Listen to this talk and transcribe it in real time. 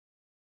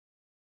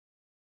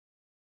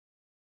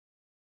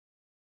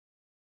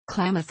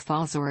Klamath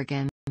Falls,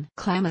 Oregon.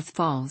 Klamath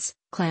Falls,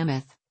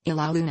 Klamath,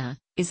 ʔiWLaLLoonʔa,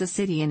 is a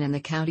city and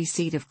the county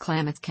seat of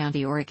Klamath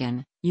County,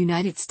 Oregon,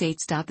 United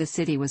States. The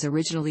city was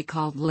originally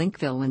called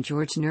Linkville when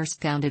George Nurse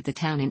founded the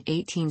town in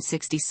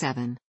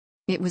 1867.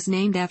 It was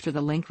named after the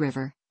Link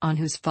River, on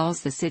whose falls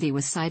the city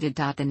was sited.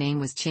 The name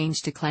was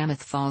changed to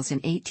Klamath Falls in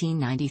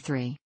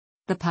 1893.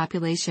 The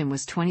population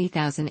was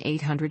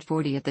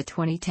 20,840 at the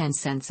 2010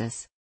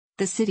 census.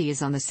 The city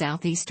is on the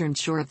southeastern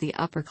shore of the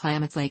Upper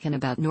Klamath Lake and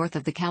about north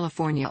of the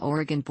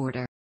California-Oregon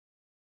border.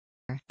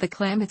 The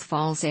Klamath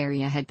Falls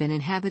area had been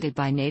inhabited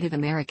by Native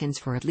Americans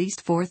for at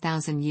least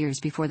 4,000 years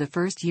before the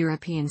first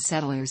European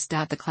settlers.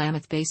 The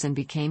Klamath Basin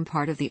became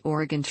part of the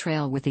Oregon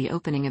Trail with the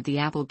opening of the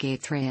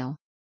Applegate Trail.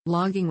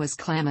 Logging was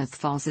Klamath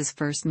Falls's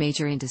first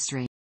major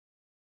industry.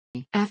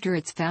 After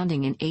its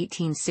founding in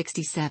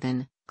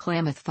 1867,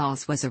 Klamath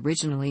Falls was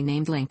originally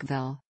named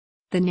Linkville.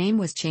 The name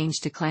was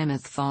changed to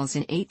Klamath Falls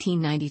in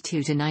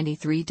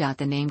 1892-93.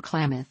 The name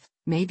Klamath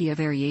may be a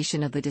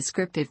variation of the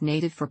descriptive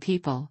native for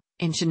people,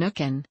 in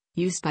Chinookan,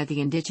 used by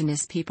the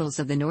indigenous peoples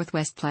of the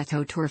Northwest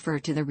Plateau to refer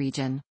to the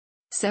region.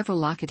 Several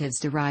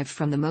locatives derived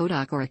from the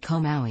Modoc or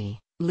Achomawi,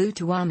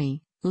 lutuami,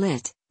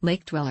 lit,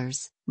 lake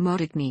dwellers,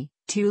 móatakni,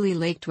 tule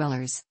lake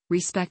dwellers,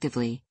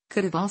 respectively,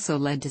 could have also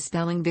led to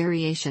spelling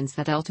variations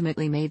that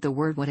ultimately made the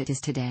word what it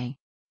is today.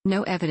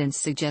 No evidence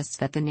suggests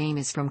that the name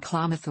is from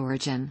Klamath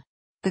origin.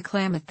 The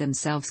Klamath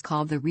themselves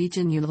called the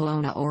region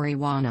Yulalona or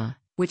Iwauna,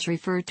 which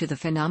referred to the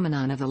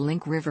phenomenon of the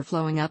Link River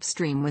flowing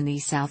upstream when the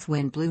south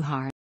wind blew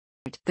hard.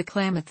 The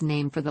Klamath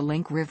name for the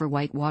Link River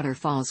whitewater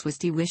falls was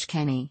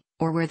ʔiWLaLLoonʔa,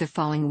 or where the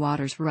falling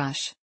waters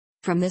rush.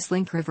 From this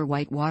Link River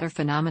whitewater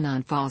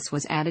phenomenon, falls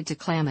was added to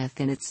Klamath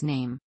in its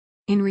name.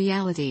 In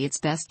reality, it's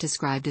best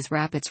described as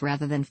rapids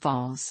rather than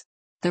falls.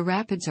 The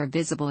rapids are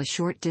visible a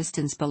short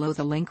distance below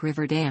the Link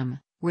River Dam,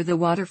 where the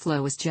water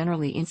flow is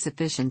generally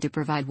insufficient to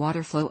provide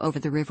water flow over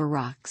the river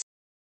rocks.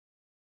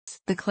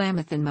 The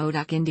Klamath and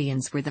Modoc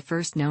Indians were the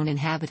first known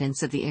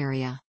inhabitants of the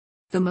area.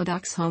 The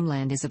Modoc's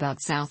homeland is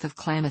about south of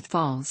Klamath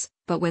Falls,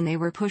 but when they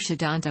were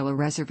pushed onto a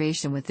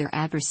reservation with their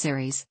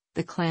adversaries,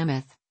 the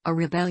Klamath, a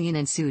rebellion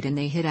ensued and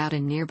they hid out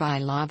in nearby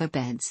lava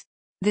beds.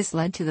 This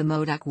led to the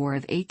Modoc War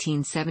of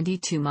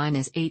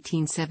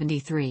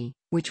 1872–1873,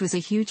 which was a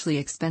hugely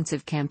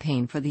expensive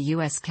campaign for the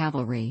U.S.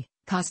 cavalry,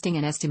 costing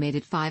an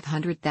estimated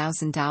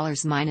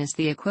 $500,000 minus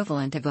the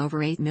equivalent of over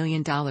 $8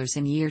 million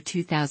in year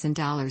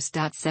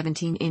 $2000.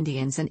 17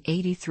 Indians and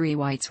 83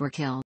 whites were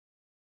killed.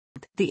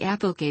 The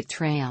Applegate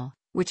Trail,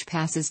 which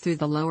passes through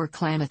the lower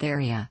Klamath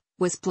area,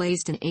 was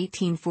blazed in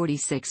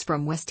 1846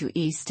 from west to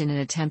east in an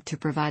attempt to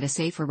provide a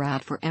safer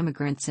route for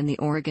emigrants in the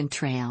Oregon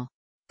Trail.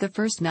 The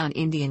first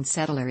non-Indian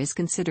settler is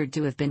considered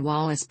to have been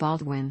Wallace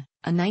Baldwin,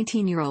 a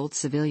 19-year-old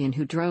civilian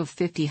who drove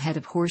 50 head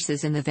of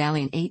horses in the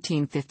valley in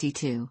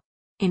 1852.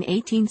 In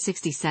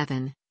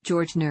 1867,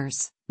 George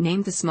Nurse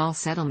named the small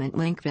settlement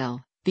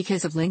Linkville,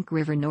 because of Link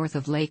River north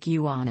of Lake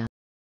Iwauna.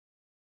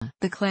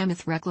 The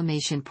Klamath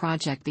Reclamation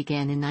Project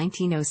began in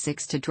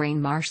 1906 to drain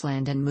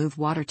marshland and move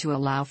water to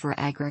allow for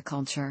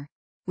agriculture.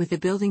 With the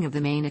building of the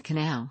main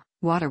canal,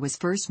 water was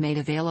first made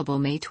available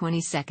May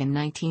 22,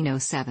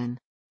 1907.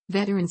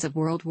 Veterans of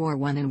World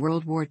War I and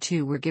World War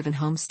II were given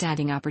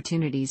homesteading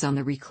opportunities on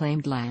the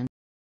reclaimed land.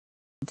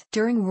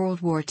 During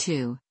World War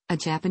II, a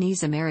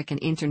Japanese-American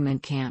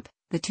internment camp,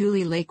 the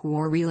Tule Lake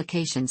War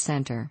Relocation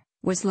Center,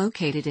 was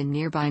located in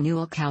nearby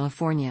Newell,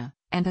 California,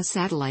 and a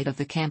satellite of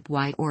the Camp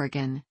White,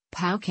 Oregon.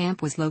 POW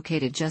Camp was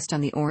located just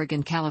on the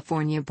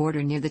Oregon-California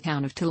border near the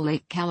town of Tule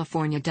Lake,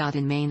 California.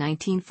 In May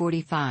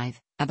 1945,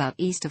 about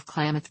east of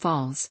Klamath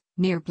Falls,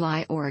 near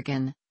Bly,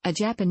 Oregon, a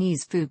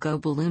Japanese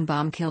Fugo balloon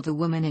bomb killed a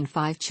woman and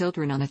 5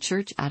 children on a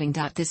church outing.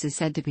 This is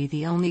said to be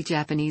the only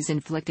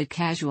Japanese-inflicted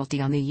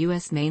casualty on the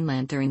U.S.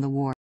 mainland during the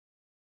war.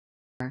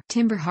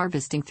 Timber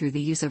harvesting through the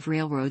use of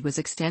railroad was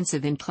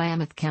extensive in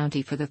Klamath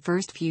County for the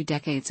first few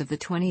decades of the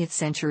 20th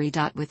century.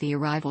 With the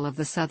arrival of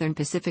the Southern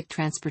Pacific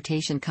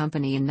Transportation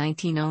Company in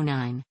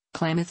 1909,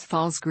 Klamath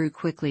Falls grew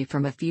quickly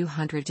from a few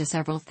hundred to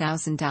several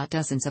thousand.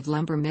 Dozens of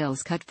lumber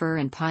mills cut fir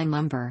and pine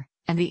lumber,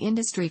 and the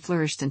industry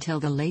flourished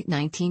until the late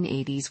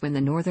 1980s when the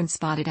northern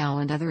spotted owl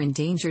and other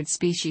endangered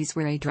species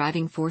were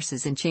driving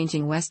forces in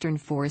changing western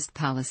forest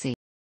policy.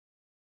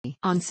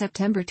 On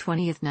September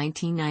 20,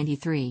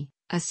 1993,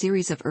 a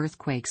series of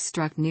earthquakes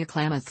struck near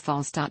Klamath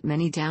Falls.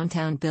 Many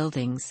downtown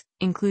buildings,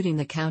 including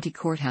the county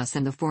courthouse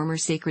and the former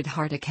Sacred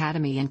Heart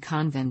Academy and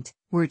convent,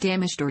 were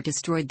damaged or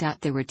destroyed.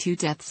 There were 2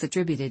 deaths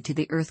attributed to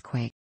the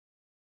earthquake.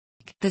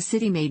 The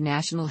city made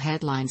national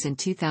headlines in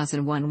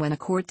 2001 when a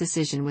court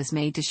decision was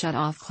made to shut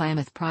off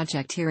Klamath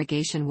Project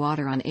irrigation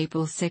water on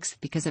April 6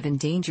 because of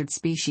Endangered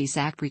Species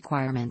Act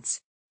requirements.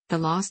 The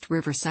Lost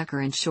River sucker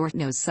and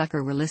short-nosed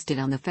sucker were listed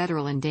on the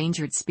federal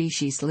endangered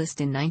species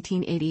list in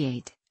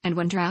 1988. And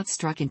when drought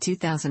struck in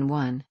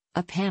 2001,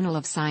 a panel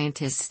of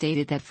scientists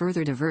stated that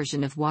further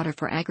diversion of water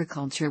for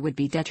agriculture would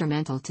be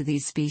detrimental to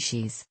these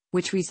species,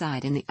 which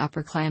reside in the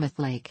Upper Klamath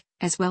Lake,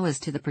 as well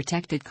as to the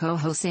protected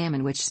coho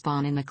salmon which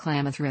spawn in the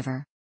Klamath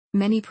River.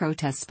 Many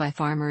protests by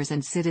farmers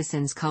and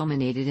citizens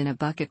culminated in a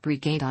bucket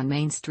brigade on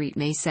Main Street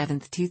May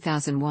 7,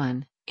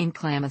 2001, in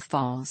Klamath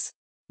Falls.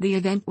 The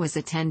event was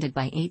attended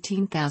by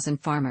 18,000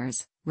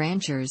 farmers,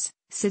 ranchers,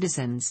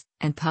 citizens,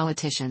 and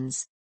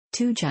politicians.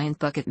 2 giant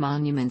bucket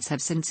monuments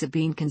have since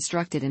been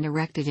constructed and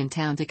erected in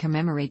town to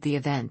commemorate the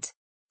event.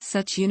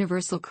 Such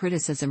universal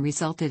criticism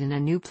resulted in a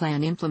new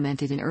plan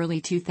implemented in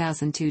early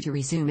 2002 to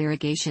resume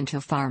irrigation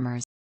to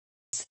farmers.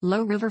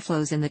 Low river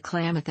flows in the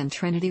Klamath and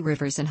Trinity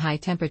rivers and high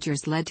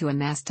temperatures led to a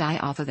mass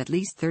die-off of at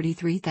least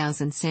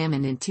 33,000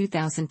 salmon in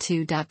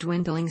 2002.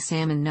 Dwindling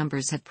salmon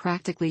numbers had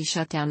practically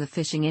shut down the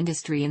fishing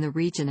industry in the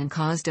region and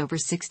caused over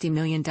 $60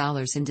 million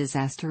in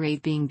disaster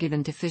aid being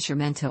given to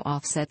fishermen to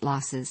offset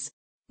losses.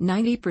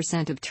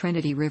 90% of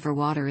Trinity River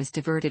water is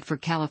diverted for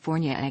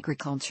California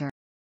agriculture.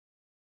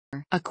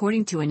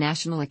 According to a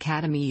National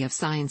Academy of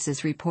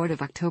Sciences report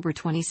of October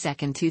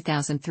 22,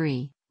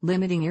 2003,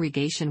 limiting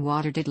irrigation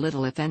water did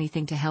little if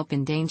anything to help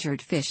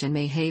endangered fish and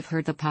may have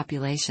hurt the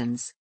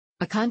populations.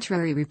 A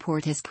contrary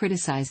report has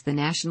criticized the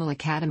National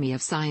Academy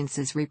of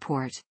Sciences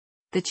report.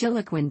 The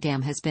Chinookan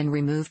Dam has been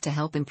removed to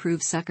help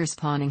improve sucker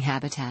spawning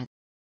habitat.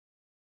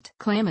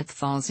 Klamath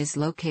Falls is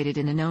located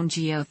in a known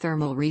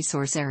geothermal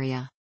resource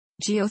area.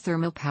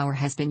 Geothermal power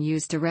has been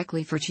used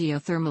directly for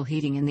geothermal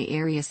heating in the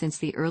area since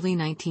the early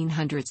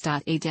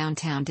 1900s. A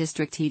downtown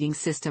district heating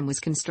system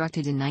was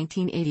constructed in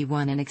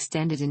 1981 and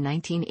extended in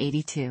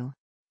 1982.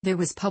 There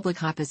was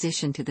public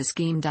opposition to the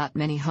scheme.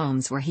 Many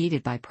homes were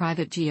heated by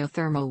private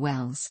geothermal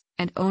wells,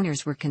 and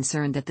owners were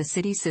concerned that the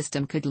city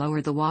system could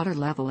lower the water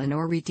level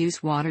and/or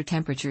reduce water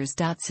temperatures.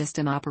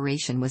 System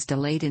operation was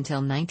delayed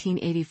until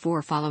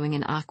 1984 following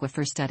an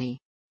aquifer study.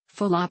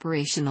 Full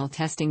operational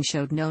testing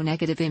showed no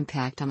negative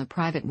impact on the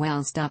private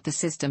wells. The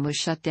system was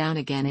shut down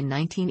again in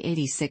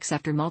 1986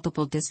 after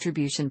multiple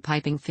distribution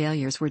piping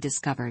failures were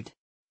discovered.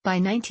 By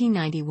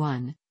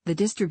 1991, the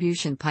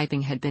distribution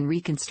piping had been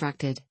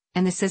reconstructed,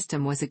 and the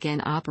system was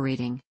again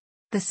operating.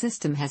 The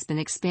system has been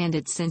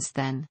expanded since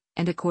then,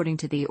 and according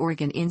to the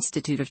Oregon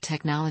Institute of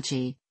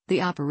Technology,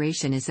 the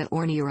operation is at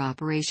or near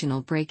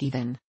operational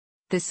break-even.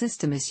 The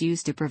system is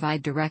used to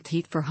provide direct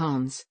heat for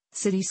homes,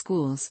 city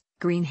schools,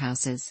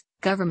 greenhouses,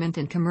 government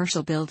and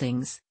commercial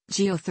buildings,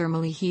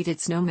 geothermally heated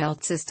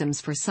snowmelt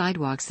systems for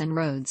sidewalks and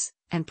roads,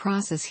 and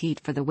process heat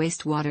for the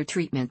wastewater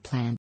treatment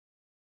plant.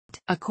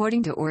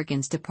 According to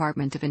Oregon's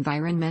Department of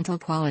Environmental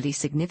Quality,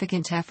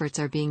 significant efforts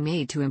are being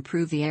made to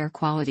improve the air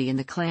quality in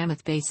the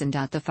Klamath Basin.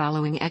 The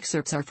following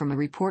excerpts are from a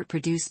report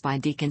produced by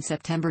DEC in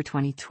September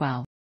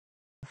 2012.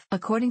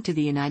 According to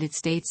the United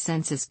States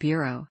Census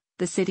Bureau,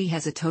 the city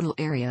has a total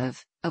area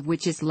of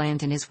which is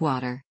land and is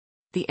water.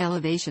 The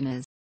elevation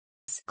is.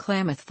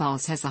 Klamath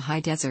Falls has a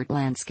high desert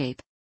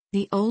landscape.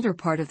 The older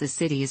part of the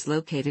city is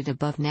located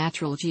above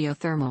natural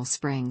geothermal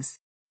springs.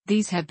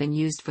 These have been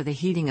used for the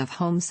heating of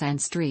homes and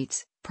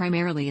streets,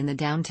 primarily in the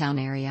downtown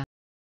area.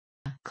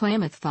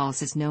 Klamath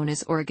Falls is known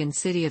as Oregon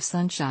City of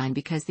Sunshine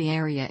because the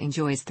area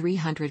enjoys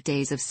 300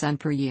 days of sun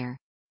per year.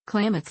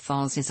 Klamath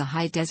Falls is a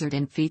high desert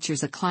and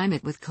features a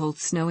climate with cold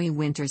snowy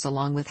winters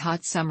along with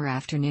hot summer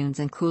afternoons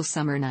and cool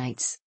summer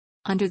nights.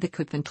 Under the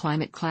Köppen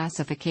climate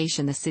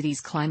classification, the city's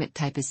climate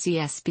type is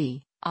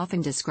CSB,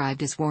 often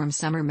described as warm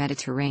summer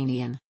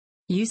Mediterranean.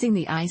 Using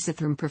the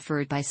isotherm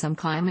preferred by some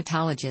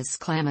climatologists,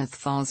 Klamath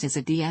Falls is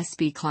a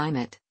DSB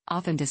climate,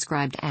 often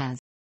described as.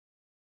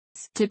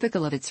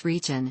 Typical of its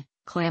region,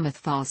 Klamath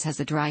Falls has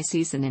a dry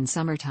season in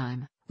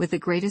summertime, with the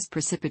greatest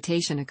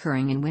precipitation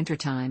occurring in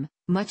wintertime,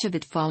 much of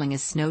it falling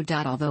as snow.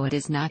 Although it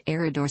is not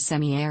arid or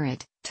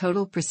semi-arid,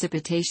 total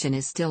precipitation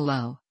is still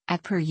low,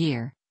 at per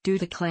year, due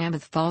to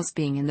Klamath Falls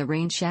being in the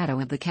rain shadow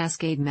of the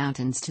Cascade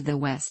Mountains to the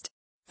west.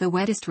 The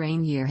wettest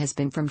rain year has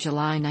been from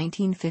July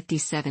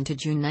 1957 to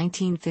June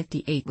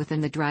 1958,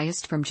 within the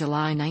driest from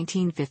July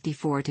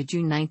 1954 to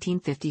June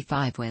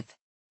 1955 with.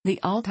 The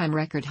all-time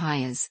record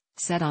high is,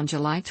 set on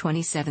July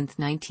 27,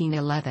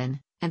 1911,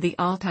 and the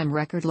all-time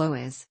record low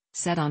is,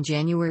 set on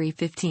January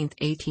 15,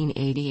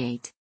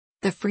 1888.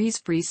 The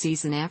freeze-free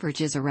season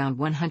averages around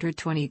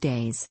 120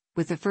 days,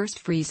 with the first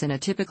freeze in a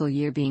typical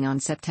year being on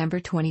September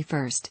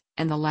 21,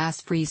 and the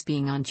last freeze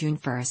being on June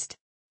 1.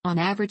 On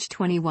average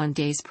 21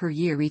 days per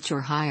year reach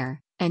or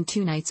higher, and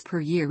 2 nights per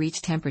year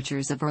reach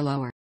temperatures of or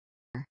lower.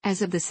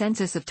 As of the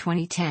census of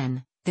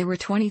 2010, there were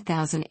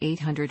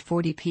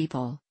 20,840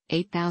 people,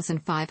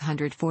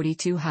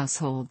 8,542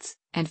 households,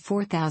 and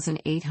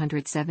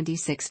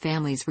 4,876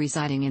 families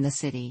residing in the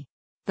city.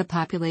 The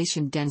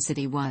population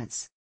density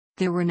was.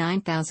 There were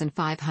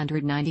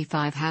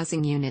 9,595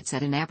 housing units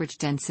at an average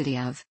density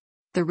of.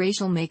 The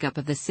racial makeup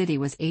of the city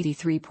was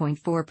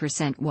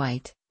 83.4%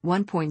 white,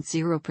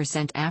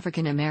 1.0%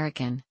 African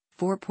American,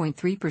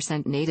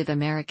 4.3% Native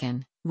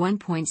American,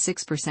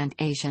 1.6%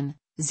 Asian,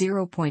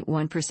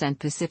 0.1%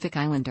 Pacific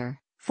Islander,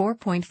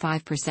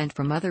 4.5%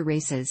 from other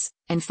races,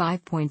 and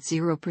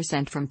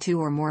 5.0% from 2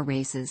 or more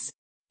races.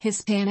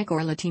 Hispanic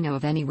or Latino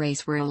of any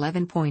race were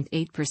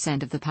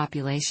 11.8% of the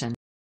population.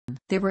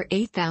 There were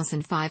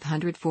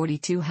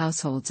 8,542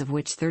 households, of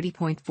which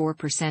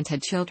 30.4%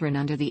 had children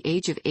under the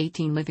age of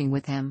 18 living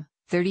with them,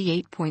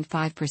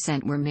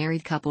 38.5% were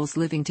married couples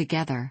living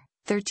together,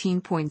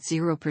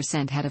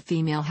 13.0% had a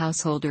female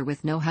householder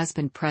with no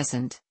husband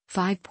present,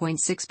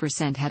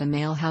 5.6% had a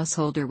male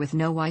householder with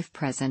no wife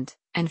present,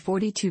 and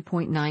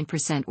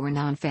 42.9% were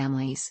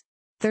non-families.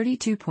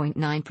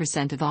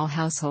 32.9% of all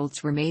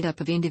households were made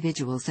up of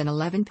individuals and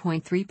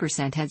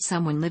 11.3% had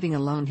someone living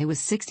alone who was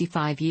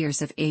 65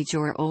 years of age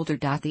or older.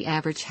 The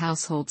average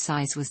household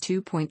size was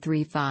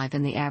 2.35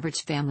 and the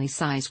average family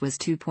size was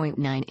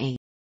 2.98.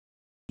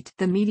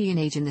 The median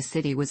age in the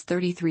city was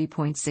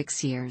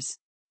 33.6 years.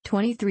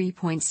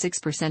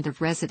 23.6%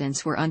 of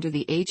residents were under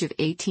the age of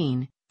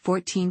 18,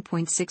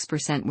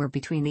 14.6% were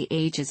between the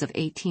ages of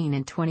 18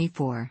 and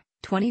 24,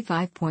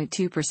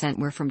 25.2%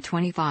 were from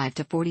 25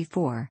 to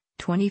 44,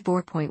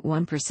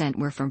 24.1%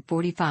 were from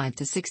 45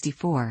 to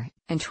 64,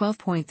 and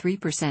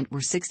 12.3%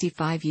 were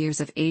 65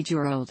 years of age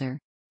or older.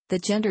 The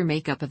gender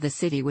makeup of the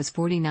city was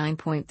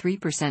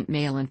 49.3%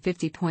 male and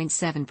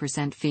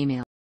 50.7%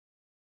 female.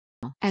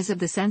 As of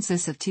the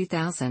census of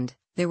 2000,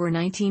 there were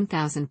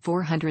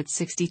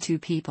 19,462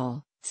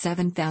 people,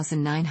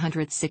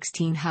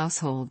 7,916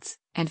 households,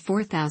 and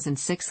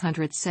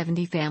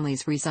 4,670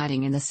 families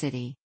residing in the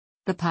city.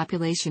 The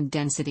population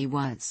density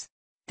was.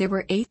 There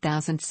were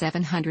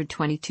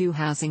 8,722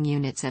 housing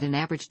units at an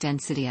average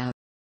density of.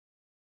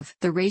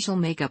 The racial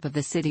makeup of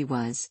the city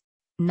was.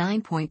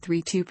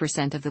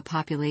 9.32% of the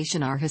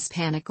population are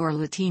Hispanic or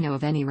Latino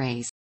of any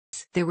race.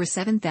 There were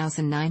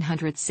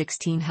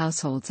 7,916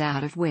 households,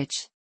 out of which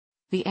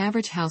the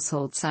average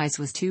household size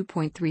was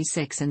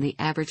 2.36 and the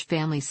average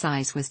family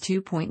size was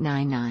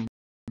 2.99.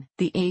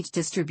 The age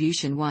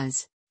distribution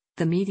was.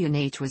 The median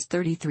age was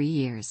 33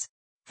 years.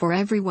 For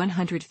every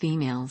 100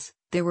 females,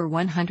 there were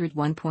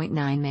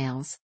 101.9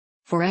 males.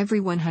 For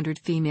every 100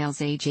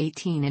 females age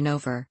 18 and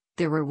over,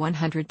 there were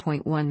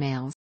 100.1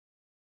 males.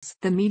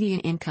 The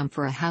median income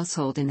for a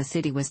household in the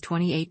city was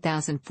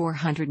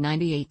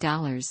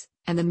 $28,498,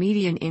 and the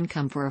median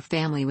income for a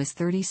family was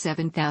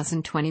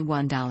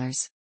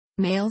 $37,021.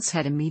 Males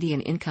had a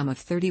median income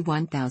of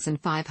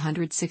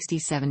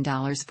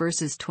 $31,567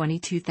 versus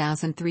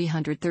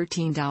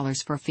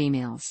 $22,313 for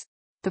females.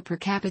 The per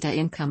capita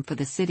income for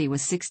the city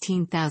was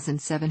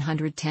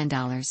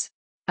 $16,710.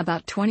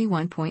 About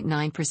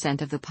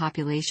 21.9% of the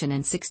population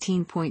and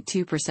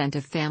 16.2%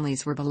 of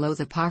families were below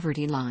the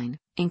poverty line,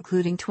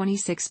 including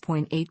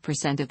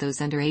 26.8% of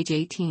those under age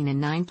 18 and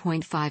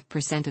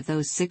 9.5% of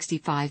those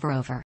 65 or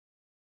over.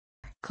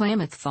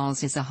 Klamath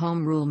Falls is a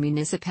home rule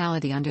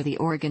municipality under the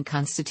Oregon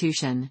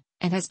Constitution,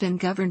 and has been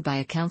governed by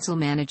a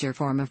council-manager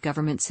form of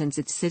government since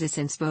its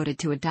citizens voted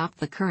to adopt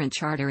the current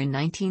charter in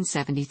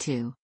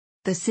 1972.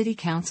 The City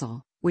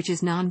Council, which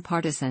is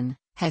nonpartisan,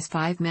 has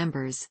 5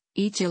 members,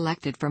 each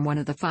elected from one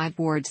of the 5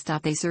 wards.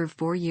 They serve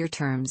 4-year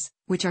terms,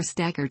 which are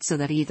staggered so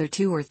that either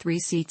 2 or 3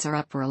 seats are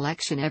up for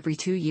election every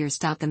 2 years.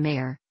 The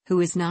mayor,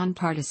 who is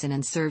nonpartisan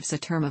and serves a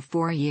term of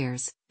 4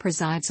 years,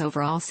 presides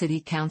over all city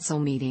council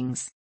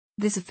meetings.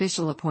 This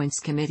official appoints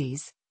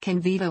committees, can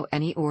veto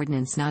any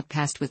ordinance not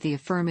passed with the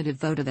affirmative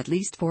vote of at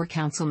least 4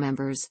 council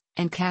members,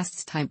 and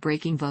casts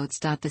tie-breaking votes.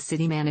 The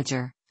city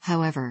manager,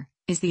 however,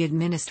 is the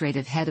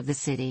administrative head of the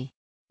city.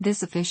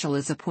 This official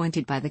is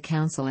appointed by the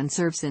council and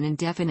serves an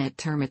indefinite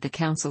term at the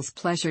council's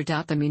pleasure.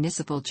 The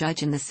municipal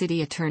judge and the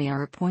city attorney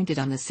are appointed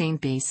on the same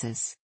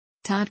basis.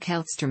 Todd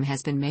Keltstrom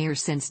has been mayor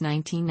since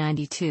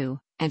 1992,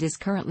 and is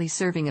currently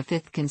serving a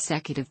 5th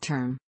consecutive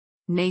term.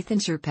 Nathan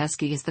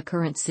Sherpesky is the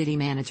current city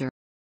manager.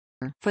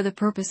 For the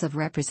purpose of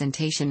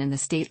representation in the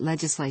state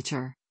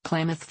legislature,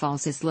 Klamath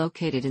Falls is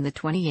located in the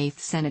 28th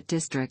Senate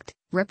District,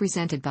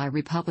 represented by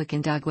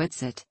Republican Doug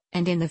Whitsitt,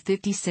 and in the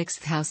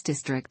 56th House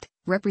District,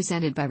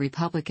 represented by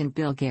Republican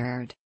Bill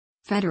Gerard.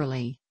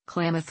 Federally,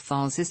 Klamath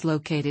Falls is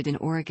located in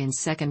Oregon's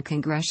 2nd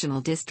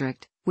Congressional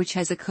District, which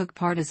has a Cook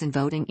partisan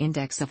voting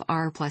index of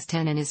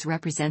R+10 and is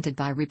represented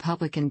by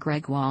Republican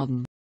Greg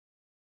Walden.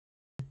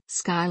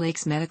 Sky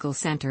Lakes Medical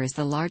Center is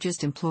the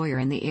largest employer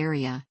in the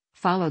area,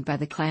 followed by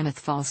the Klamath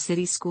Falls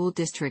City School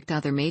District.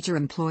 Other major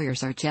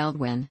employers are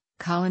Geldwin,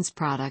 Collins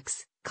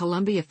Products,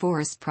 Columbia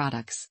Forest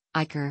Products,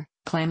 Iker,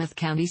 Klamath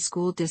County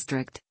School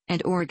District,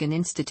 and Oregon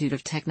Institute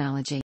of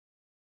Technology.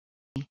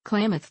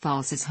 Klamath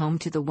Falls is home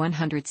to the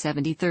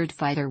 173rd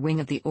Fighter Wing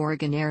of the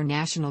Oregon Air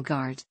National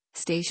Guard,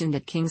 stationed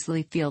at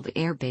Kingsley Field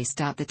Air Base.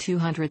 The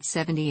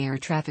 270 Air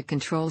Traffic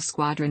Control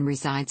Squadron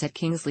resides at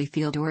Kingsley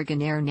Field,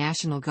 Oregon Air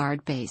National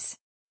Guard Base.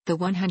 The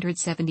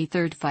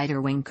 173rd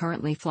Fighter Wing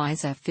currently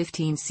flies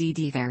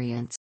F-15CD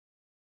variants.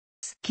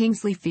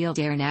 Kingsley Field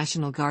Air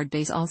National Guard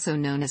Base, also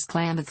known as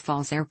Klamath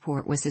Falls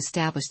Airport, was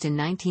established in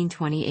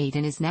 1928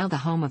 and is now the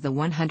home of the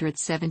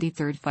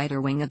 173rd Fighter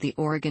Wing of the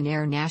Oregon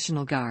Air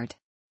National Guard.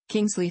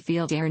 Kingsley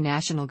Field Air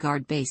National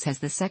Guard Base has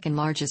the 2nd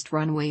largest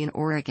runway in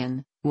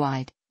Oregon,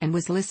 wide, and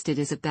was listed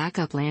as a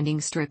backup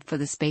landing strip for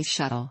the Space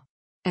Shuttle.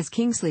 As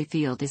Kingsley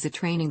Field is a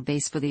training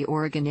base for the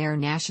Oregon Air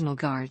National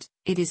Guard,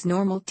 it is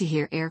normal to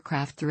hear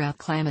aircraft throughout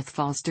Klamath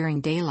Falls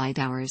during daylight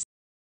hours.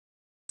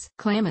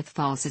 Klamath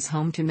Falls is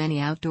home to many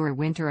outdoor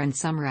winter and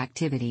summer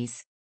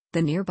activities.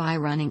 The nearby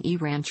Running E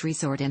Ranch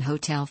Resort and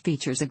Hotel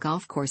features a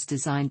golf course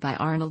designed by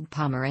Arnold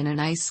Palmer and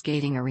an ice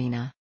skating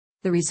arena.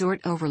 The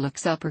resort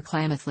overlooks Upper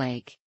Klamath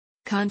Lake.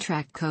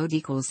 Contract code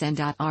equals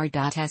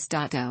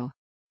N.R.S.O.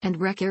 And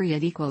rec area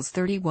equals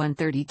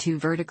 3132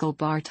 vertical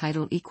bar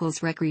title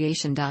equals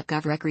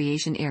recreation.gov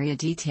recreation area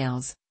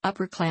details,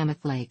 Upper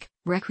Klamath Lake,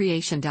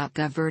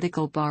 recreation.gov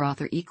vertical bar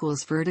author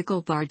equals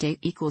vertical bar date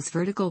equals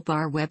vertical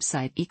bar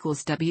website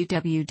equals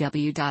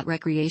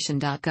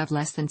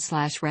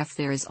www.recreation.gov /ref.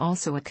 There is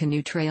also a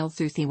canoe trail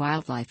through the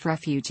Wildlife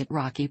Refuge at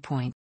Rocky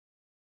Point.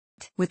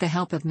 With the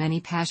help of many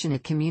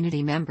passionate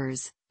community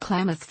members,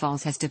 Klamath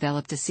Falls has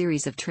developed a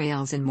series of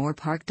trails in Moore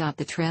Park.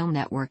 The trail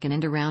network in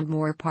and around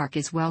Moore Park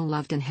is well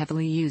loved and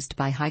heavily used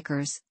by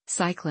hikers,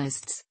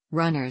 cyclists,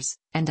 runners,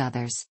 and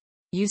others.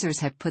 Users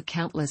have put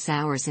countless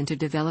hours into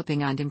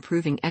developing and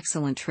improving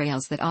excellent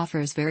trails that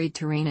offers varied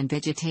terrain and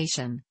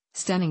vegetation,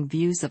 stunning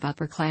views of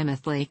Upper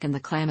Klamath Lake and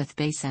the Klamath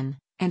Basin,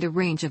 and a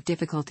range of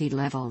difficulty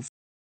levels.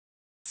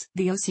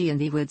 The O.C.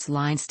 and the Woods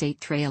Line State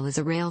Trail is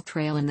a rail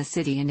trail in the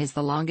city and is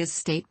the longest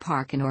state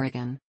park in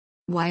Oregon.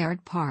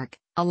 Wyard Park,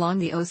 along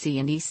the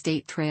OC&E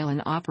State Trail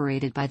and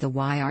operated by the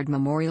Wyard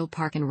Memorial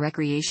Park and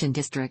Recreation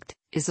District,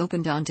 is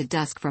opened on to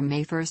dusk from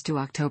May 1 to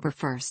October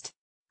 1.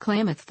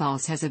 Klamath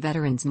Falls has a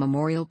Veterans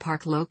Memorial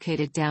Park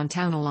located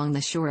downtown along the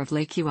shore of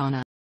Lake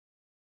Iwauna.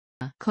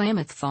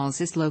 Klamath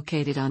Falls is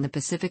located on the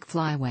Pacific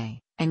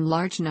Flyway, and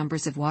large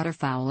numbers of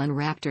waterfowl and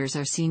raptors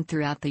are seen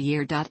throughout the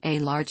year. A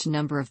large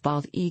number of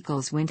bald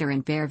eagles winter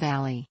in Bear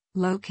Valley,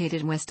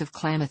 located west of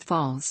Klamath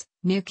Falls,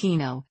 near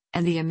Keno,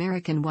 and the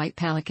American white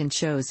pelican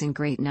shows in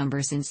great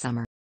numbers in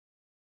summer.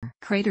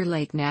 Crater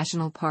Lake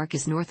National Park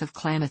is north of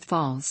Klamath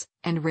Falls,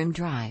 and Rim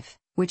Drive,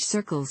 which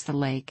circles the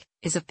lake,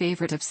 is a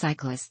favorite of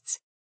cyclists.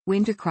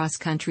 Winter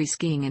cross-country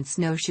skiing and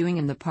snowshoeing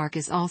in the park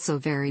is also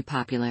very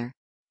popular.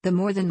 The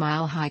more than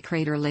mile-high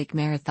Crater Lake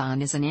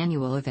Marathon is an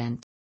annual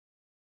event.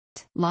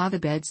 Lava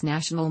Beds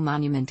National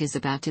Monument is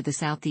about to the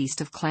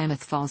southeast of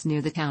Klamath Falls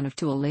near the town of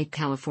Tule Lake,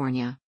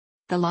 California.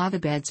 The lava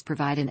beds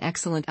provide an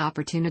excellent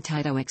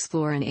opportunity to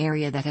explore an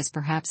area that has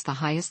perhaps the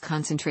highest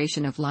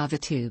concentration of lava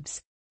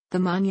tubes. The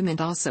monument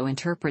also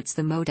interprets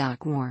the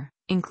Modoc War,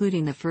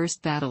 including the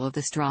First Battle of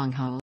the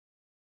Stronghold.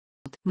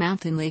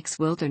 Mountain Lakes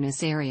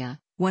Wilderness Area,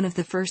 one of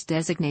the first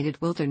designated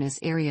wilderness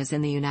areas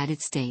in the United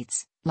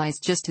States, lies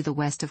just to the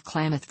west of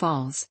Klamath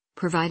Falls,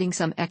 providing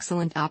some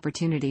excellent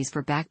opportunities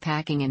for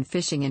backpacking and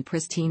fishing in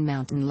pristine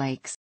mountain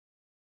lakes.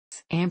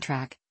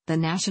 Amtrak, the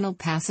national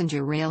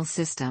passenger rail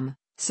system,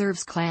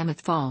 serves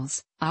Klamath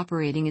Falls,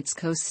 operating its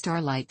Coast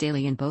Starlight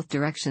daily in both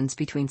directions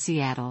between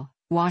Seattle,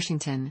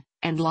 Washington,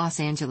 and Los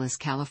Angeles,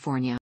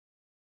 California.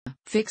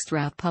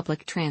 Fixed-route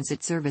public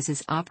transit service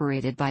is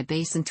operated by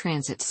Basin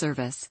Transit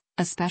Service,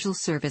 a special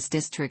service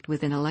district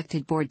within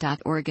elected board.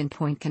 Oregon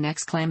Point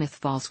connects Klamath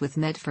Falls with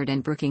Medford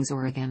and Brookings,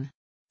 Oregon.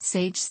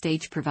 Sage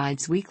Stage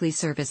provides weekly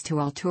service to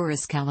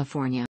Alturas,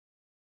 California.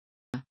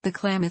 The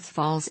Klamath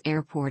Falls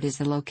Airport is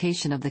the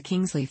location of the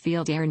Kingsley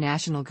Field Air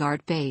National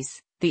Guard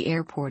Base. The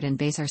airport and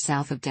base are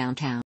south of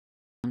downtown.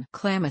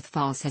 Klamath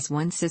Falls has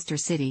one sister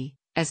city,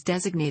 as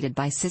designated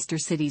by Sister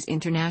Cities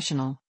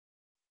International.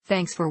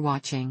 Thanks for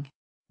watching.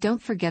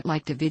 Don't forget to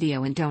like the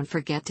video and don't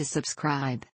forget to subscribe.